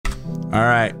All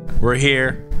right, we're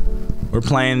here. We're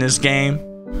playing this game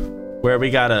where we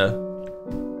gotta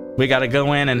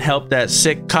go in and help that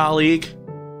sick colleague.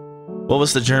 What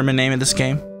was the German name of this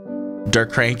game? Der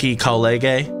Cranky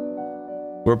Kollege.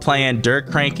 We're playing Der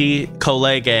Cranky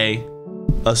Kollege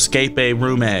Escape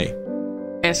Roommate.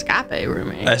 Escape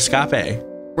roommate. Escape.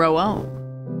 Room.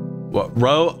 What?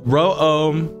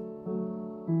 Room.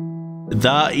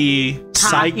 The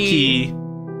Psyche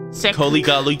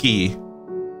Koligaluki.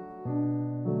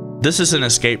 This is an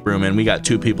escape room, and we got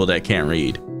two people that can't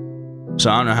read.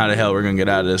 So I don't know how the hell we're gonna get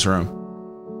out of this room.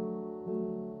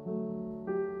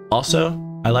 Also,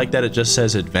 I like that it just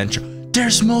says adventure.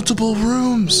 There's multiple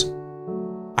rooms.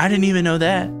 I didn't even know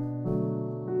that.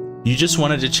 You just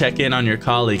wanted to check in on your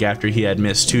colleague after he had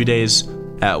missed 2 days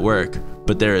at work,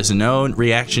 but there is no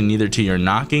reaction neither to your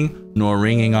knocking nor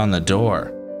ringing on the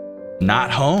door. Not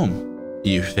home,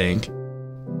 you think.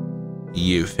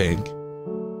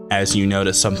 As you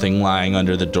notice something lying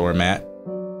under the doormat.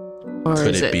 Or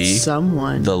Could is it be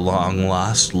someone? the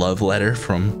long-lost love letter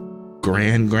from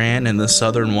Gran and the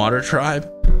Southern Water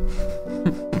Tribe?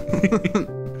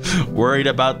 Worried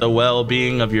about the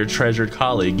well-being of your treasured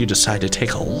colleague, you decide to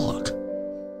take a look.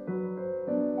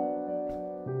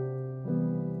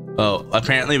 Oh,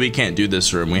 apparently we can't do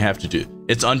this room. We have to do...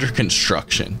 It's under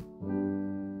construction.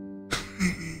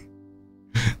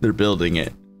 They're building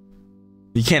it.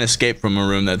 You can't escape from a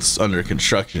room that's under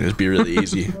construction. It'd be really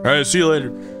easy. All right, see you later.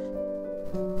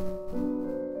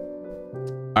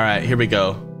 All right, here we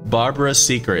go. Barbara's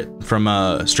secret from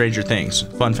Stranger Things.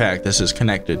 Fun fact, this is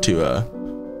connected to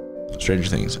Stranger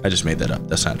Things. I just made that up.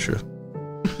 That's not true.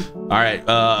 All right,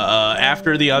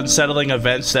 after the unsettling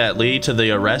events that lead to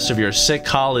the arrest of your sick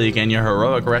colleague and your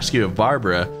heroic rescue of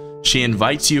Barbara, she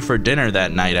invites you for dinner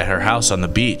that night at her house on the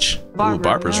beach. Ooh,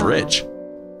 Barbara's rich.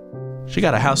 She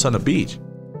got a house on the beach.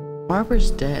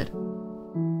 Barbara's dead.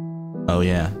 Oh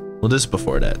yeah. Well, this is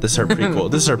before that. This is her prequel.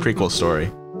 This is her prequel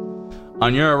story.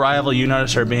 On your arrival, you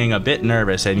notice her being a bit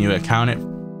nervous, and you account it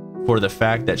for the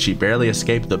fact that she barely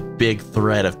escaped the big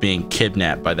threat of being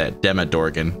kidnapped by that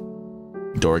Demodorgan.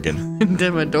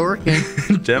 Demodorgan.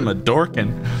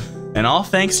 And all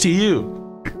thanks to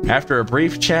you. After a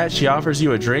brief chat, she offers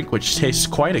you a drink which tastes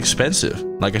quite expensive.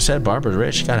 Like I said, Barbara's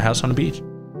rich. She got a house on the beach.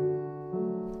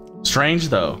 Strange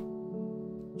though.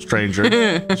 Stranger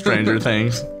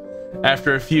things.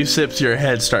 After a few sips, your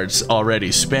head starts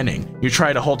already spinning. You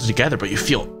try to hold it together, but you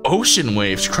feel ocean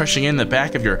waves crushing in the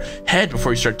back of your head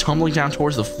before you start tumbling down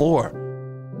towards the floor.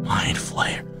 Mind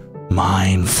flayer.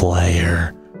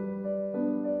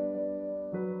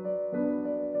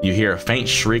 You hear a faint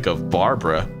shriek of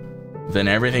Barbara, then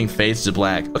everything fades to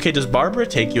black. Okay, does Barbara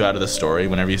take you out of the story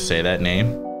whenever you say that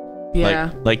name?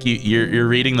 Yeah. Like you're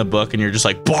reading the book and you're just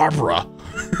like, Barbara!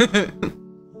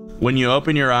 When you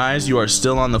open your eyes, you are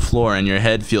still on the floor and your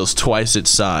head feels twice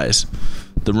its size.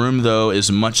 The room, though,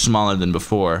 is much smaller than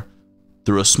before.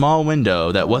 Through a small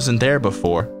window that wasn't there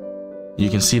before, you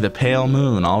can see the pale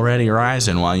moon already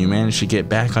rising while you manage to get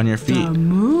back on your feet. The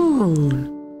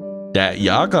moon. That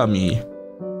Yagami.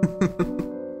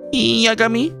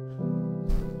 Yagami?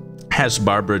 Has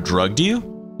Barbara drugged you?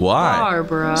 Why?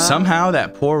 Barbara. Somehow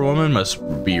that poor woman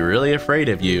must be really afraid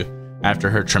of you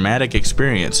after her traumatic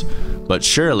experience, but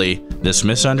surely this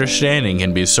misunderstanding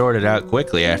can be sorted out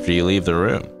quickly after you leave the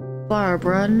room.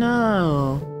 Barbara,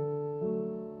 no.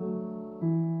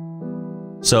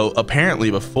 So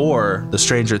apparently before the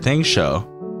Stranger Things show,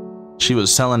 she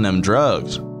was selling them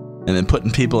drugs and then putting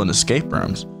people in escape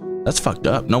rooms. That's fucked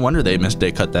up. No wonder they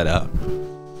cut that out.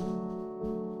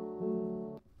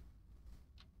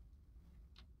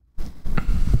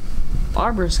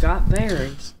 Barbara's got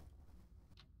berries.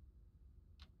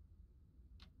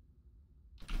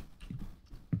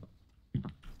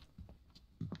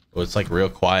 Oh, it's like real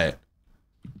quiet.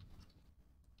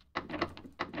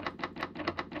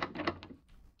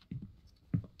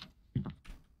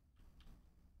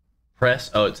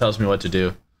 Press, oh, it tells me what to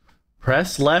do.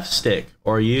 Press left stick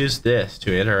or use this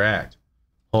to interact.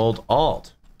 Hold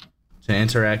Alt to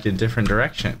interact in different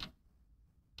direction.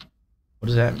 What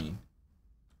does that mean?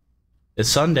 It's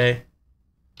Sunday.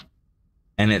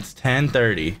 And it's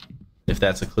 10:30, if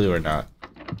that's a clue or not.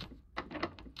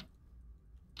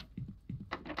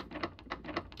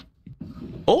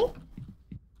 Oh!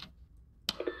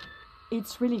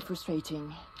 It's really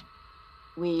frustrating.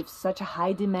 We've such a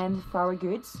high demand for our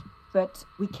goods, but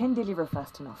we can't deliver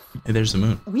fast enough. Hey, there's the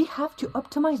moon. We have to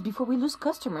optimize before we lose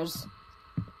customers.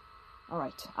 All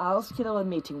right, I'll schedule a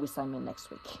meeting with Simon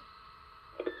next week.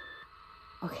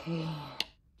 Okay.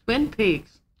 Twin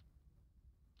Peaks.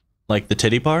 Like the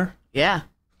titty bar? Yeah.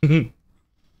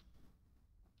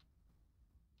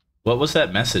 What was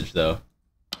that message, though?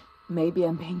 Maybe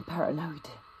I'm being paranoid,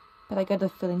 but I got a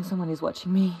feeling someone is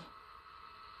watching me.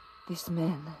 This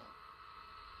man.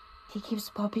 He keeps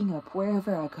popping up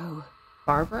wherever I go.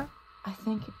 Barbara? I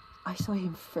think I saw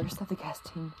him first at the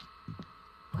casting.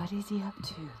 What is he up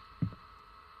to?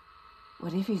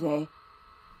 What if he's I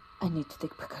need to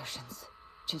take precautions,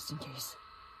 just in case.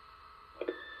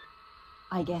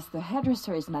 I guess the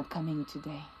hairdresser is not coming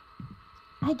today.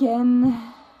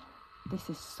 Again. This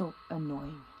is so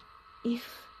annoying.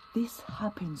 If this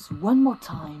happens one more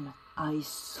time, I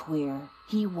swear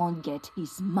he won't get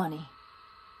his money.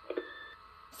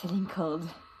 Selling cold.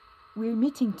 We're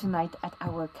meeting tonight at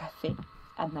our cafe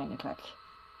at 9 o'clock.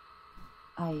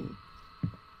 I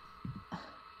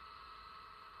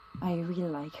really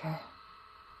like her.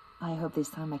 I hope this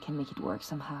time I can make it work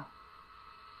somehow.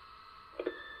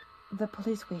 The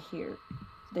police were here.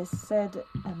 They said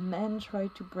a man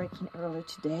tried to break in earlier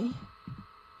today,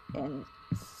 and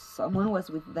someone was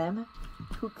with them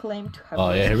who claimed to have...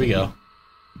 Oh, yeah, here we go.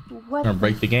 What? We're gonna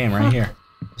break the game right here.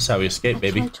 That's how we escape,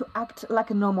 baby. I tried to act like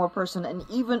a normal person and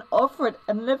even offered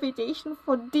an invitation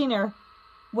for dinner.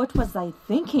 What was I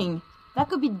thinking? That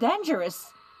could be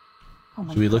dangerous. Oh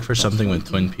my Should we look God, for that's something with freaking-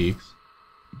 Twin Peaks?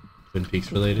 Twin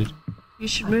Peaks related? You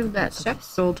should move that sex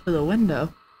stool to the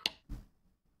window.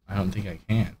 I don't think I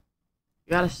can.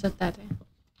 You gotta set that down.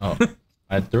 Oh,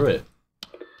 I threw it.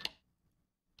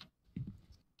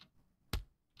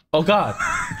 Oh, God.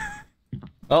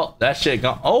 Oh, that shit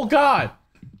gone. Oh, God.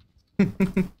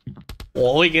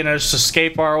 Well, we can just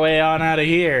escape our way on out of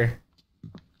here.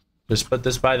 Just put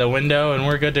this by the window and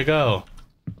we're good to go.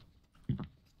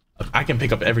 I can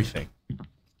pick up everything. Can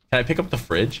I pick up the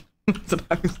fridge? That's what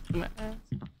I was gonna ask.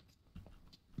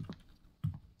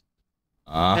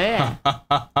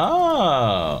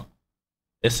 Oh,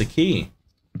 it's a key.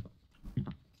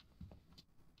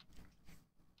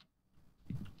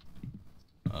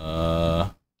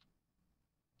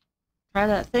 Try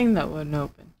that thing that wouldn't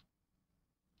open.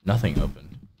 Nothing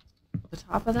opened. The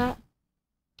top of that?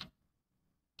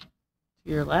 To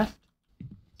your left?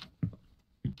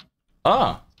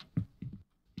 Ah.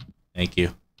 Thank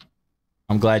you.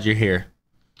 I'm glad you're here.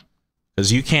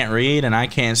 Because you can't read and I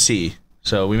can't see.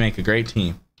 So we make a great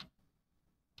team.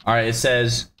 Alright, it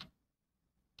says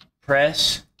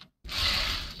press.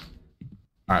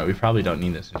 Alright, we probably don't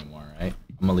need this anymore, right?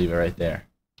 I'm gonna leave it right there.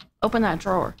 Open that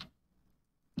drawer.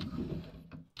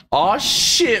 Oh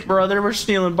shit, brother, we're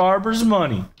stealing Barbara's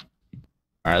money.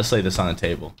 Alright, let's lay this on the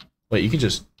table. Wait, you can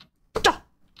just...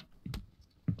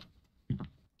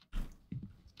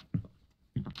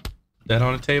 That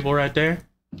on the table right there?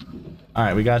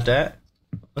 Alright, we got that.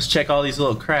 Let's check all these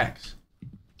little cracks.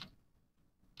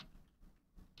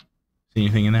 See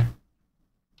anything in there?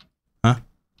 Huh?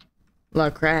 A lot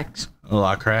of cracks. A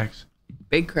lot of cracks.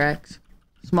 Big cracks.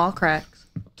 Small cracks.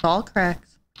 Tall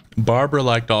cracks. Barbara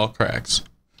liked all cracks.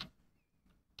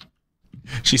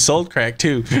 She sold crack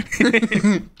too.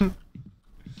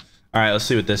 Alright, let's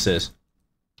see what this is.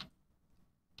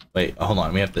 Wait, hold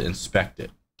on. We have to inspect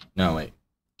it. No, wait.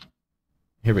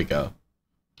 Here we go.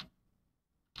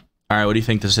 Alright, what do you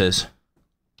think this is?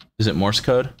 Is it Morse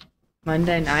code?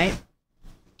 Monday night.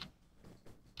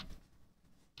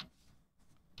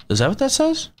 Is that what that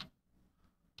says?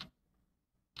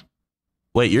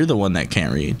 Wait, you're the one that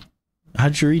can't read.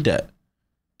 How'd you read that?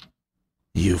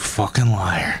 You fucking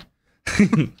liar.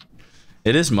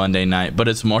 It is Monday night, but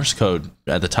it's Morse code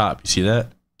at the top. You see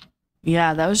that?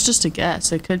 Yeah, that was just a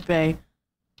guess. It could be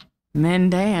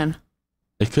Mandan.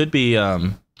 It could be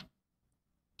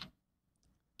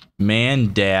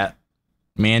mandate.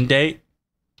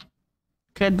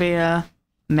 Could be a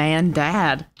man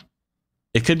dad.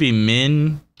 It could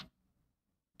be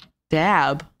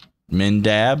Dab.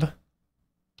 Mindab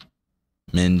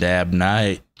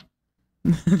night.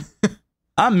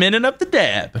 I'm minning up the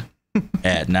dab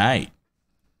at night.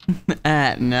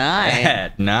 At night.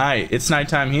 At night. It's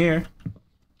nighttime here.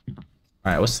 All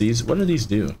right, what's these? What do these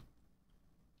do? You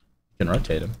can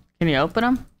rotate them. Can you open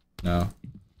them? No.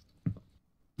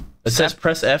 It says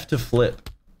press F to flip.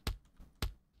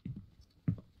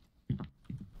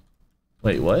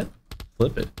 Wait, what?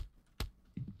 Flip it.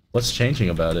 What's changing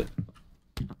about it?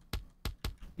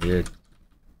 Weird.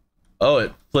 Oh,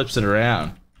 it flips it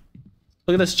around.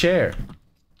 Look at this chair.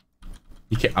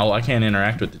 You can't. Oh, I can't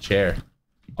interact with the chair.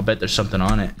 I'll bet there's something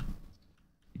on it.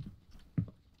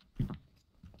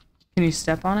 Can you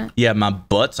step on it? Yeah, my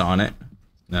butt's on it.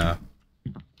 No.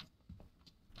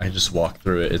 I just walk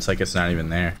through it. It's like it's not even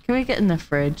there. Can we get in the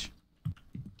fridge?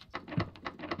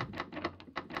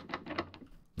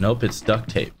 Nope, it's duct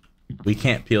tape. We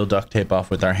can't peel duct tape off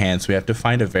with our hands. We have to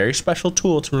find a very special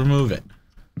tool to remove it.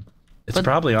 It's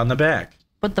probably on the back.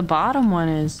 But the bottom one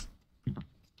is...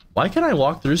 Why can I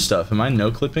walk through stuff? Am I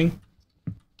no clipping?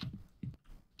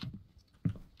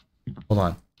 Hold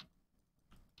on.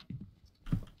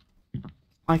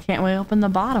 Why can't we open the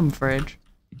bottom fridge?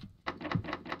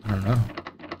 I don't know.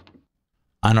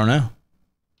 I don't know.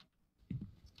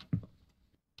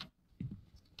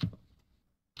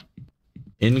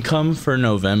 Income for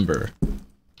November.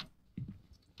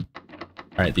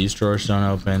 Alright, these drawers don't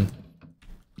open.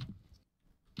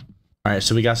 Alright,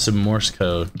 so we got some Morse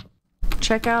code.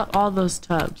 Check out all those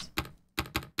tubs.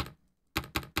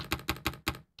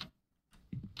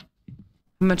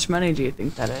 How much money do you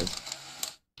think that is?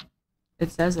 It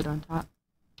says it on top.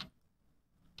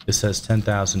 It says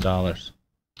 $10,000.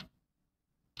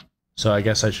 So I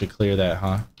guess I should clear that,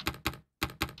 huh?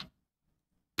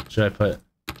 Should I put...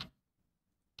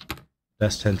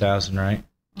 That's 10,000, right?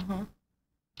 Uh-huh.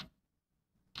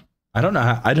 I don't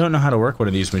know how to work one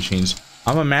of these machines.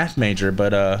 I'm a math major,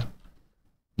 but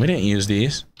we didn't use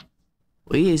these.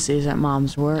 We use these at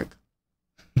Mom's work.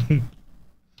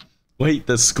 Wait,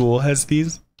 the school has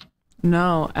these?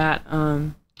 No, at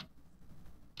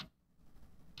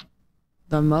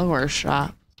the mower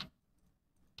shop.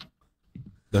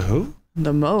 The who?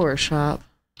 The mower shop.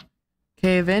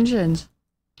 Cave Engines.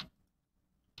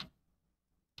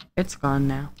 It's gone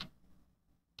now.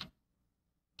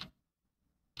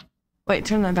 Wait,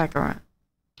 turn that back around.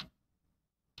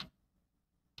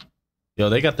 Yo,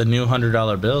 they got the new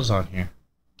 $100 bills on here.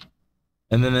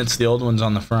 And then it's the old ones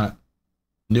on the front.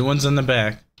 New ones in the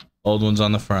back, old ones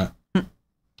on the front.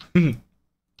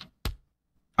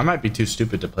 I might be too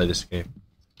stupid to play this game.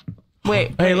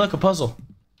 Wait. Hey, look, a puzzle.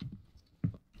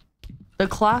 The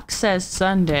clock says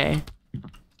Sunday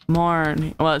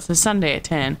morning. Well, it says Sunday at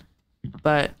 10,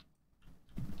 but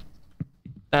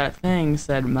that thing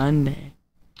said Monday.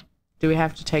 Do we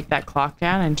have to take that clock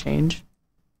down and change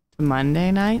to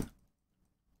Monday night?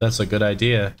 That's a good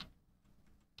idea.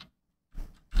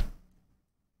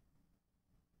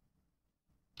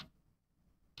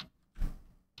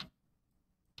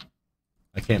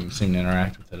 I can't seem to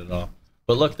interact with it at all.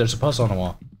 But look, there's a puzzle on the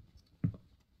wall.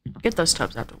 Get those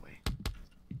tubs out of the way.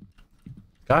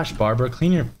 Gosh, Barbara,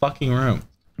 clean your fucking room.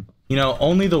 You know,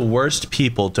 only the worst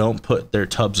people don't put their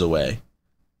tubs away.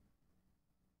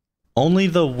 Only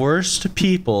the worst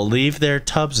people leave their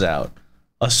tubs out.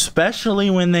 Especially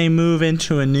when they move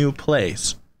into a new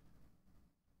place.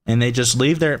 And they just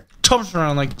leave their tubs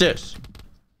around like this.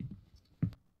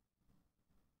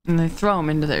 And they throw them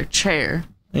into their chair.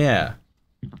 Yeah.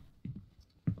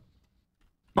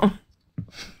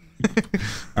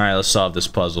 Alright, let's solve this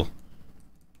puzzle.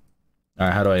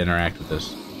 Alright, how do I interact with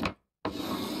this?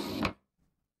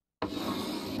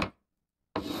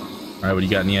 Alright, what do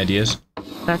you got? Any ideas?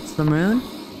 That's the moon.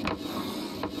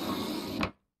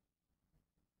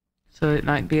 So it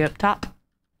might be up top.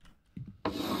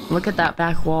 Look at that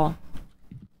back wall.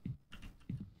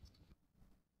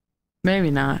 Maybe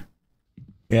not.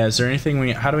 Yeah, is there anything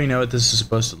how do we know what this is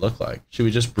supposed to look like? Should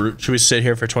we just should we sit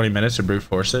here for 20 minutes and brute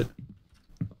force it?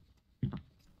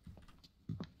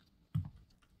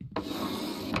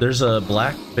 There's a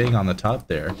black thing on the top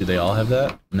there. Do they all have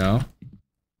that? No?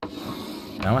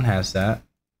 That one has that.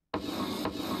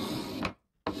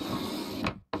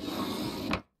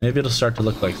 Maybe it'll start to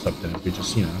look like something if we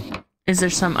just, you know. Is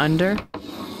there some under?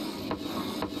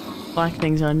 Black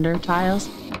things under tiles?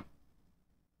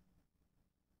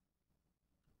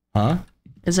 Huh?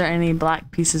 Is there any black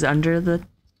pieces under the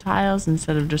tiles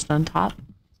instead of just on top?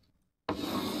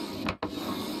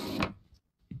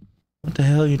 What the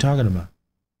hell are you talking about?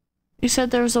 You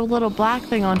said there was a little black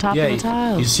thing on top of the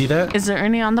tiles. You see that? Is there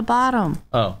any on the bottom?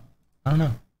 Oh, I don't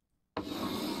know.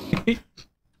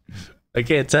 I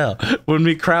can't tell. When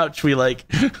we crouch, we like,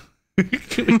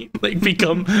 we, like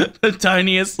become the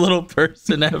tiniest little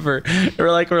person ever.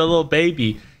 We're like we're a little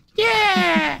baby.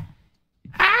 Yeah.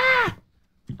 Ah.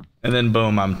 And then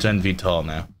boom, I'm 10 feet tall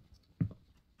now.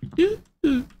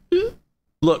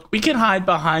 Look, we can hide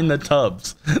behind the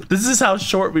tubs. This is how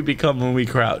short we become when we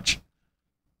crouch.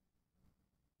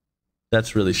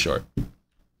 That's really short.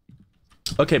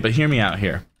 Okay, but hear me out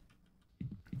here.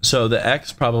 So the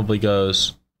X probably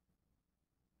goes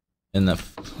in the...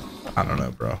 I don't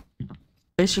know, bro.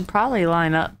 They should probably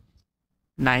line up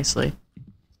nicely.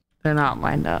 They're not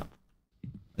lined up.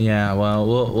 Yeah, well,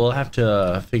 we'll have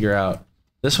to figure out.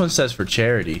 This one says for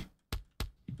charity.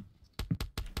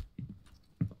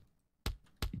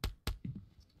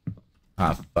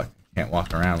 Ah, fuck. Can't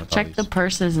walk around with all Check these. the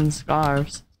purses and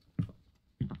scarves.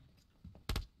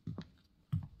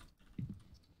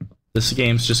 This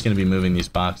game's just going to be moving these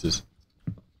boxes.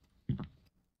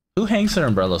 Who hangs their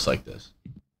umbrellas like this?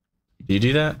 Do Do you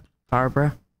do that?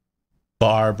 Barbara.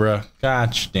 Barbara.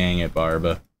 Gosh dang it,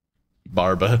 Barbara.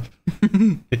 Barba.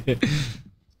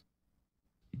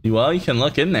 Well, you can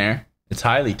look in there. It's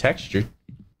highly textured.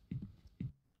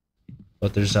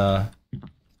 But there's nothing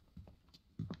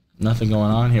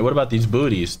going on here. What about these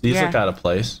booties? These look out of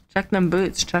place. Check them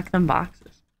boots. Check them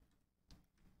boxes.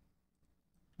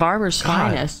 Barbara's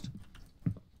finest.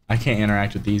 I can't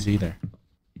interact with these either.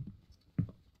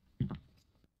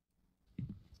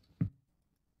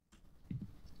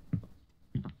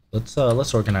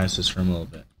 Let's organize this room a little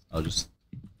bit. I'll just...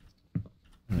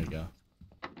 There we go.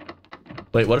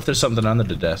 Wait, what if there's something under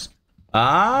the desk?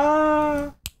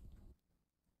 Ah!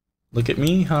 Look at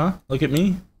me, huh? Look at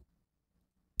me.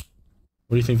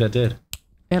 What do you think that did?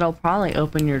 It'll probably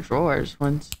open your drawers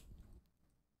once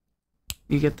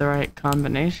you get the right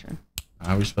combination.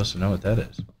 How are we supposed to know what that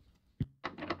is?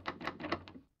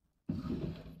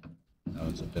 No,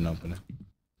 it's been opening.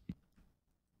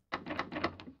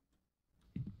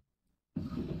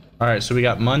 Alright, so we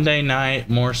got Monday night,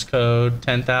 Morse code,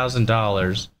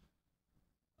 $10,000,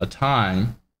 a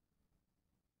time,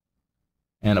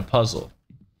 and a puzzle.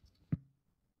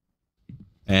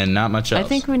 And not much else. I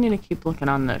think we need to keep looking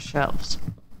on those shelves.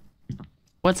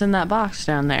 What's in that box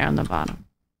down there on the bottom?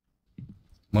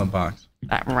 What box?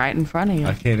 That right in front of you.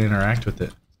 I can't interact with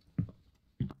it.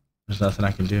 There's nothing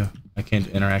I can do. I can't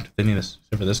interact with any of this,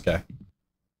 except for this guy.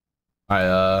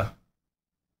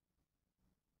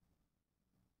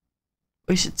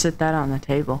 We should sit that on the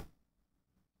table.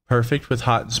 Perfect with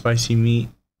hot and spicy meat.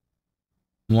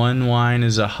 One wine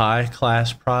is a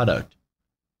high-class product.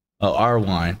 Our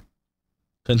wine.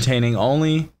 Containing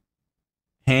only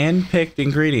hand-picked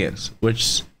ingredients,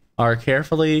 which are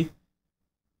carefully...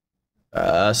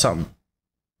 something.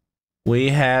 We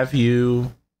have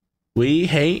you... We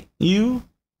hate you?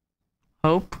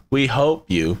 Hope. We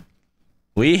hope you.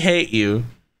 We hate you.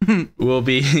 Will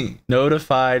be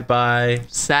notified by...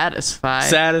 Satisfied.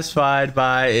 Satisfied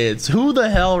by its... Who the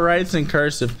hell writes in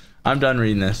cursive? I'm done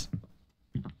reading this.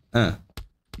 Alright,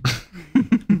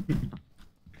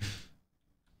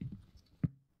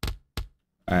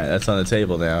 that's on the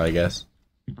table now, I guess.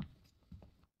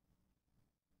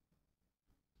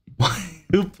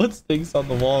 Who puts things on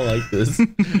the wall like this?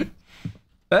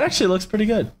 That actually looks pretty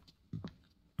good.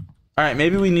 Alright,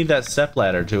 maybe we need that step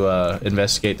ladder to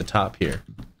investigate the top here.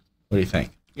 What do you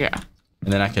think? Yeah.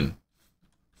 And then I can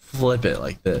flip it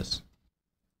like this.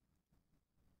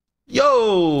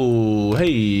 Yo!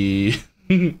 Hey!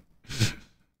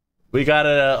 We got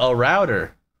a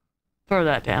router. Throw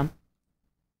that down.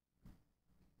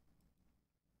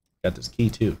 Got this key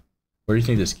too. Where do you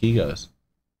think this key goes?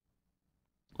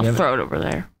 I'll throw it over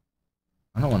there.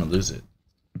 I don't want to lose it.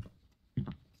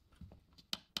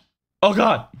 Oh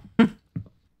God!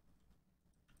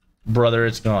 Brother,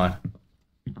 it's gone.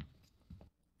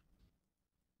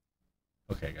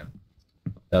 Okay, I got it.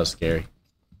 That was scary.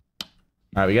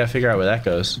 Alright, we gotta figure out where that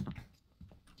goes.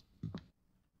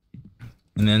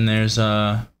 And then there's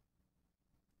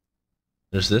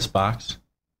this box. Should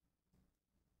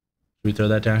we throw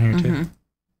that down here too?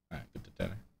 Alright, put that down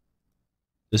there.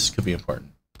 This could be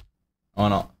important.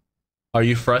 Are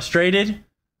you frustrated?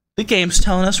 The game's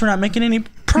telling us we're not making any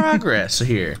progress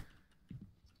here.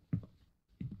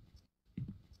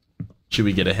 Should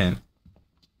we get a hint?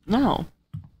 No.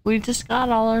 We just got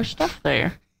all our stuff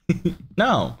there.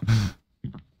 No.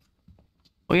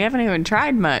 We haven't even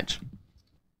tried much.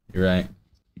 You're right.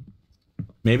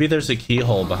 Maybe there's a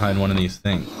keyhole behind one of these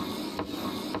things.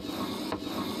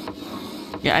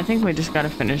 Yeah, I think we just gotta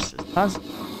finish this puzzle.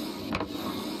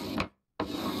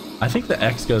 I think the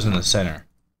X goes in the center.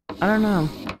 I don't know.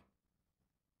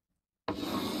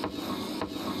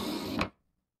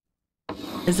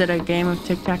 Is it a game of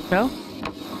tic-tac-toe?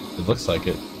 It looks like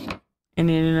it. And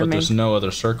but there's no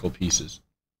other circle pieces.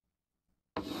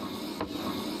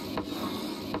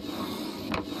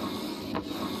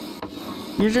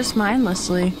 You're just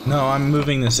mindlessly. No, I'm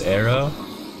moving this arrow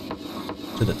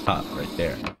to the top right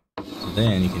there. So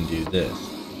then you can do this.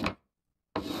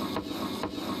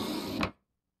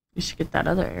 You should get that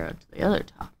other arrow to the other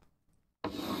top.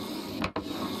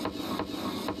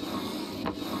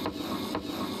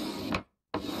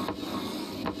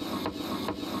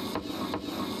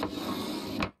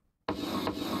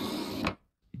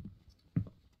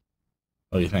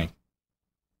 What do you think?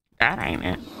 That ain't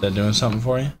it. Is that doing something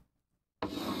for you?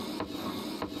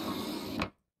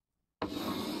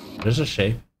 There's a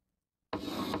shape.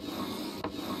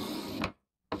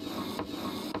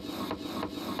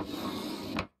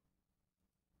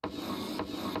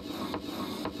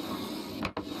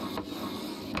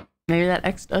 Maybe that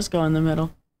X does go in the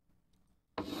middle.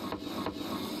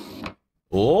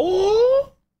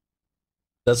 Oh,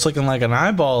 that's looking like an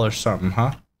eyeball or something,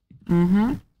 huh?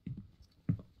 Mm-hmm.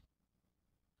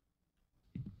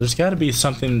 There's got to be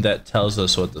something that tells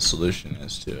us what the solution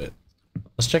is to it.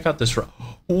 Let's check out this.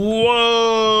 Whoa!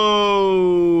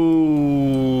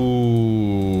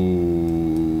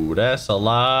 That's a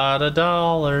lot of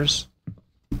dollars.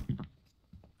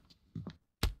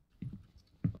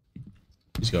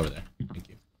 Please go over there. Thank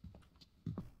you.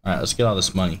 All right, let's get all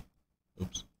this money.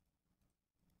 Oops.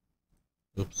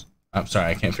 Oops. I'm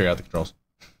sorry, I can't figure out the controls.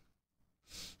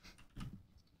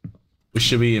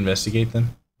 Should we investigate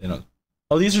them? They don't.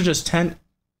 Oh, these are just 10.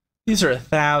 These are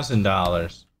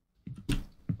 $1,000.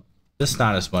 This is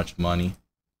not as much money.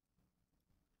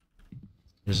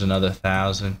 Here's another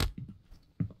 1,000.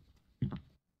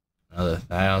 Another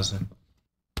 1,000.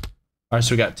 All right,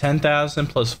 so we got 10,000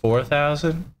 plus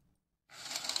 4,000.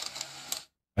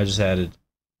 I just added.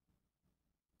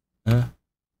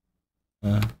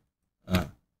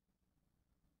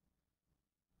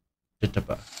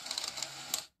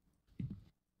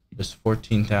 There's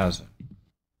 14,000.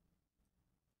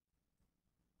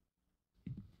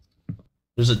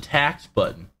 There's a tax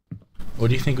button. What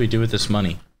do you think we do with this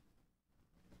money?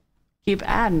 Keep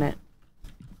adding it.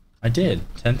 I did.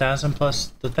 10,000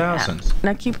 plus the thousands. Yeah.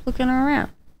 Now keep looking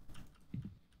around.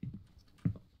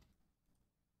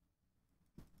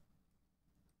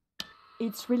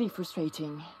 It's really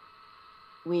frustrating.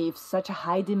 We've such a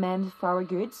high demand for our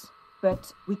goods,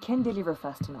 but we can't deliver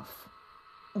fast enough.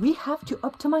 We have to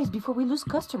optimize before we lose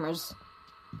customers.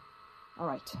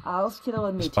 Alright, I'll schedule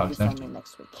a meeting with someone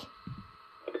next week.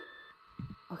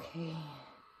 Okay,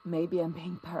 maybe I'm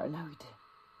being paranoid,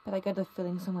 but I got the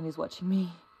feeling someone is watching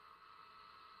me.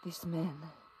 This man,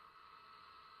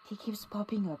 he keeps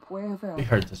popping up wherever We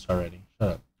heard this already.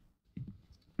 Shut up.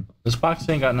 This box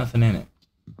ain't got nothing in it.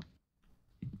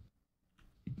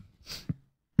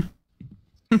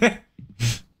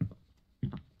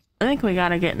 I think we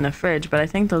gotta get in the fridge, but I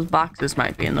think those boxes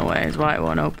might be in the way, is why it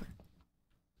won't open.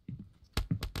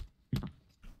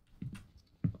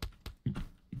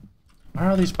 Why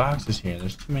are all these boxes here?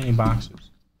 There's too many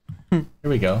boxes. Here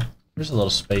we go. There's a little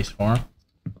space for them.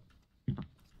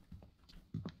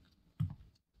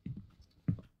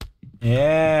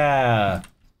 Yeah.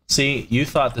 See, you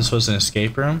thought this was an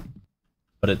escape room,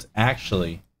 but it's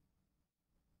actually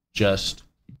just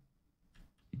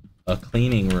a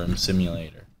cleaning room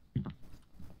simulator.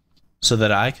 So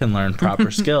that I can learn proper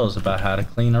skills about how to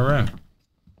clean a room.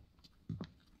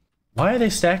 Why are they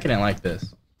stacking it like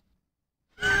this?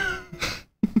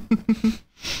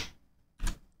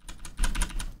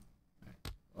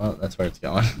 Well, that's where it's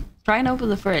going. Try and open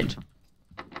the fridge.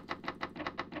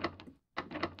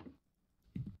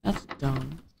 That's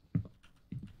dumb.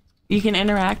 You can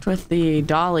interact with the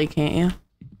dolly, can't you?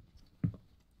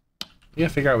 You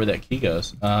gotta figure out where that key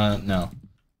goes. No.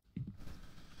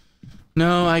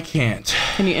 No, I can't.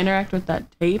 Can you interact with that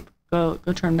tape? Go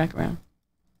turn back around.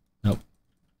 Nope.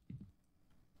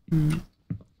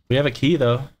 We have a key,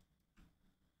 though.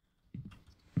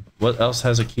 What else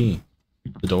has a key?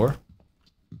 The door?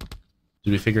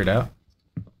 Did we figure it out?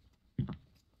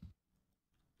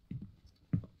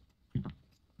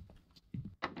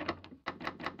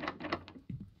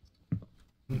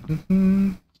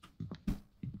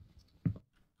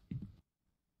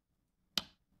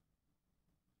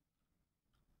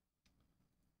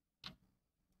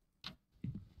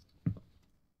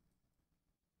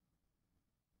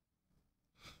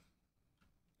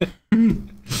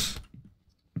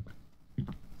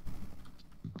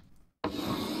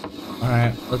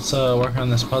 Alright, let's work on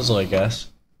this puzzle, I guess.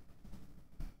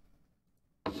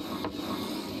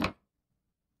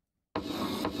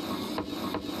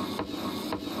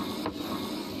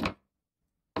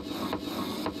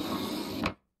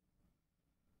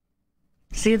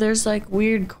 See, there's like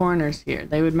weird corners here.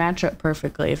 They would match up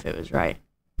perfectly if it was right.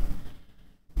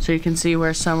 So you can see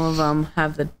where some of them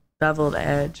have the beveled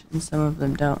edge and some of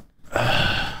them don't.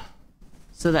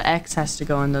 So the X has to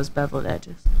go in those beveled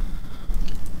edges.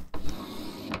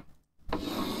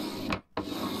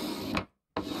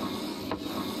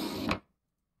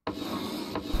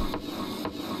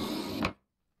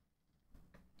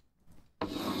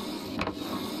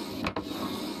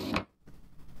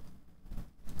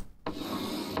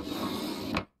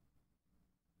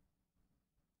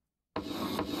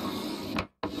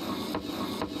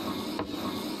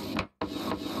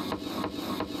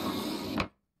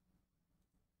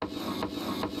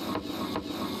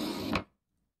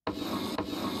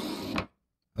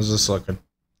 How's this looking?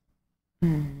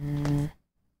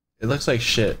 It looks like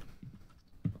shit.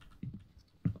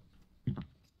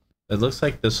 It looks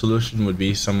like the solution would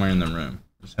be somewhere in the room.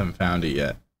 Just haven't found it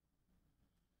yet.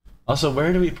 Also,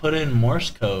 where do we put in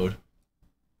Morse code?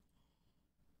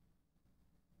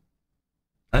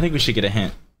 I think we should get a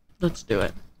hint. Let's do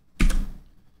it.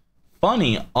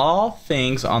 Funny, all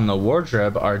things on the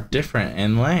wardrobe are different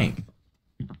in length.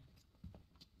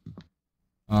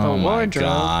 Oh my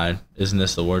god. Isn't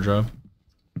this the wardrobe?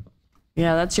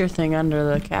 Yeah, that's your thing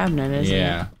under the cabinet, isn't it?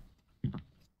 Yeah.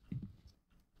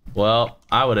 Well,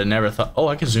 I would have never thought. Oh,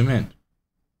 I can zoom in.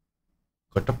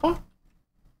 What the fuck?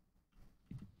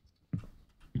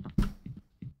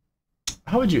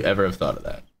 How would you ever have thought of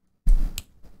that?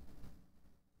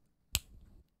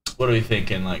 What are we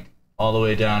thinking? Like all the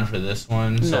way down for this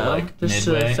one? So like just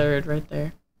midway? to the third right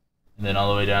there. And then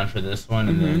all the way down for this one,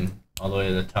 and then all the way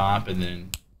to the top, and then...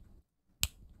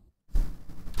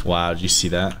 Wow, did you see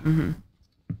that?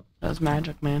 That was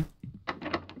magic, man.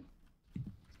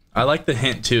 I like the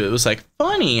hint, too. It was like,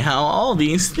 funny how all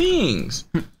these things...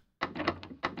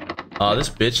 Oh, this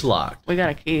bitch locked. We got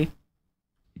a key.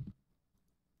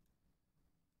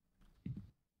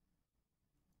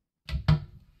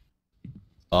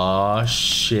 Oh,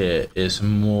 shit. It's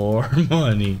more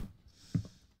money.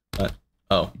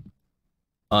 Oh.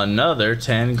 Another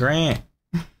 10 grand.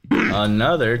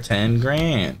 Another 10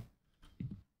 grand.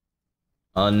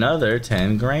 Another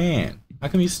 10 grand. How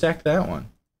come you stack that one?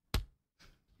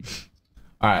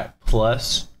 Alright,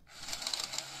 plus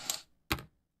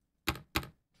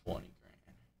 20 grand.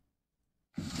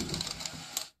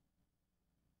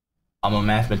 I'm a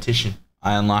mathematician.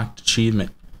 I unlocked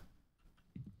achievement.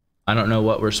 I don't know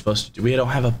what we're supposed to do. We don't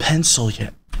have a pencil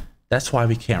yet. That's why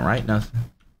we can't write nothing.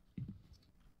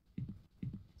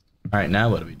 Alright, now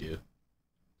what do we do?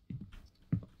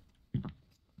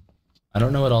 I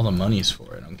don't know what all the money's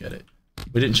for. I don't get it.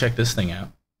 We didn't check this thing out.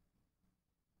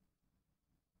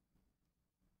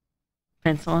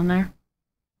 Pencil in there?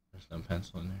 There's no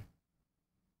pencil in there.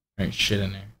 There ain't shit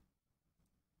in there.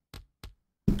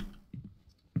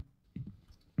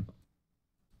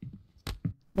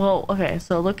 Well, okay,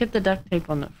 so look at the duct tape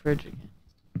on the fridge again.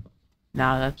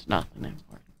 No, that's nothing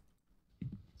important.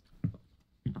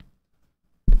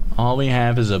 All we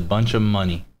have is a bunch of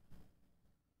money.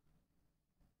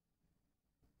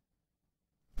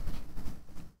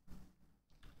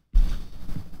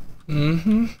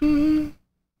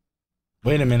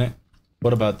 Wait a minute.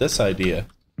 What about this idea?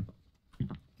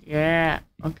 Yeah,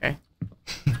 okay.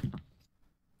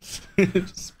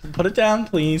 Just put it down,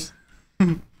 please.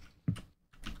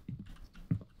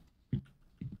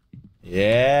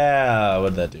 Yeah,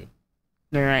 what'd that do?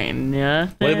 There ain't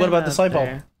nothing. Wait, what about this light bulb?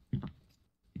 there.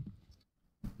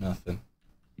 Nothing.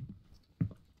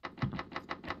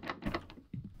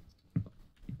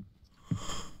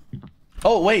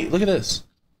 Oh, wait, look at this.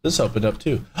 This opened up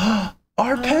too.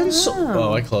 Our pencil.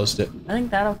 Oh, I closed it. I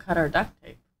think that'll cut our duct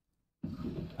tape.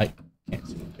 I can't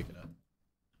seem to pick it up.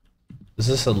 Is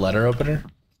this a letter opener?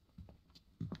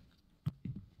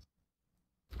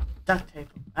 Duct tape.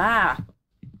 Ah!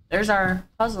 There's our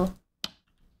puzzle.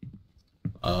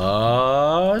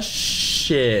 Oh,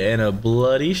 shit. And a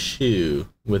bloody shoe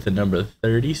with the number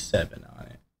 37 on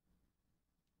it.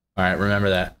 Alright, remember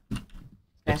that.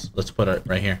 Okay. Let's put it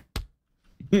right here.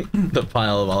 The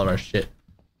pile of all of our shit.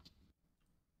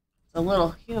 It's a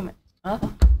little human.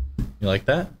 Oh, You like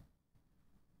that?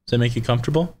 Does that make you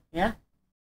comfortable? yeah.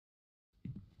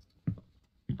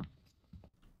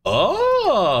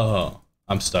 Oh!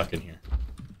 I'm stuck in here.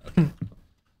 Okay.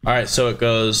 Alright, so it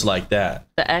goes like that.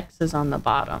 The X is on the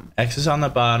bottom. X is on the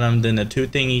bottom, then the two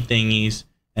thingies,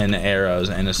 and the arrows,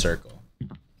 and a circle.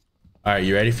 Alright,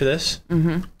 you ready for this?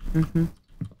 We're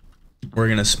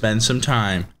gonna spend some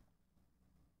time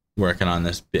working on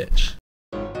this bitch.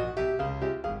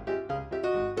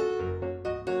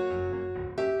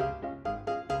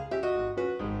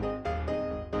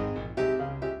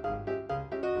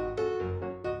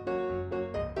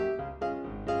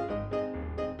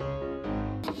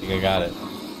 I think I got it.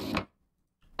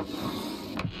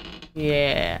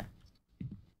 Yeah.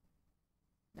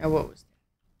 Now what was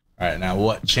that? Alright, now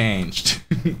what changed?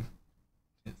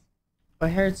 I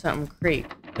heard something creak.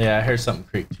 Yeah, I heard something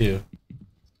creak too.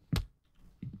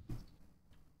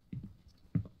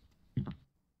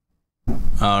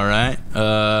 Alright,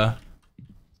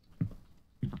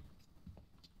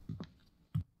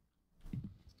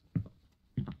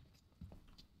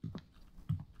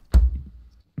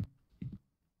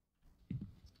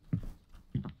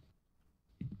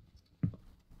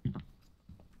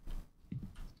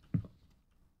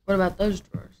 What about those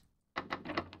drawers?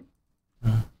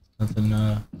 nothing,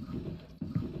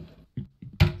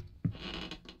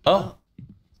 Oh!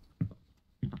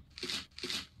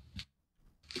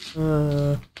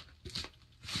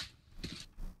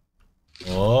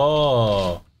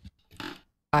 Oh,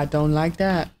 I don't like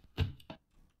that.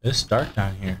 it's dark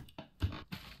down here.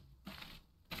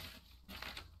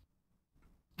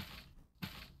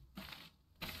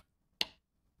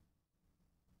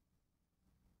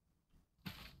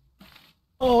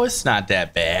 Oh, it's not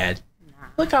that bad.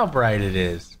 Look how bright it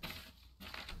is.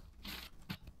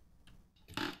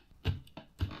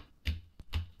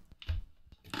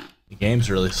 The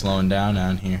game's really slowing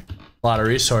down here. A lot of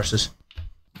resources.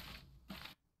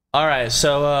 All right,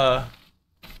 so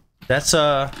that's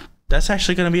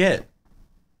actually gonna be it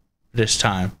this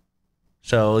time.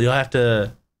 So you'll have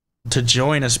to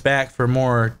join us back for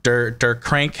more Der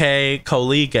Cranke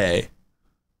Colleague,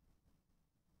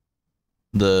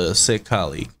 the sick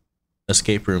colleague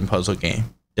escape room puzzle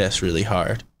game. That's really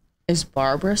hard. Is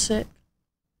Barbara sick?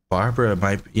 Barbara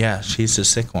might, yeah, she's the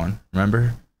sick one.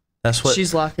 Remember? That's what.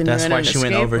 She's locking. That's you in why an she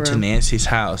went escape over to room. Nancy's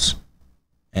house,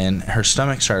 and her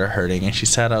stomach started hurting, and she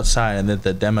sat outside, and then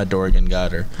the Demodorgon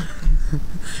got her.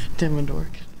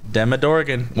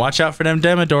 Demodorgon. Watch out for them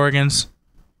Demodorgons.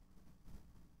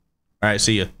 All right,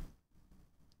 see ya.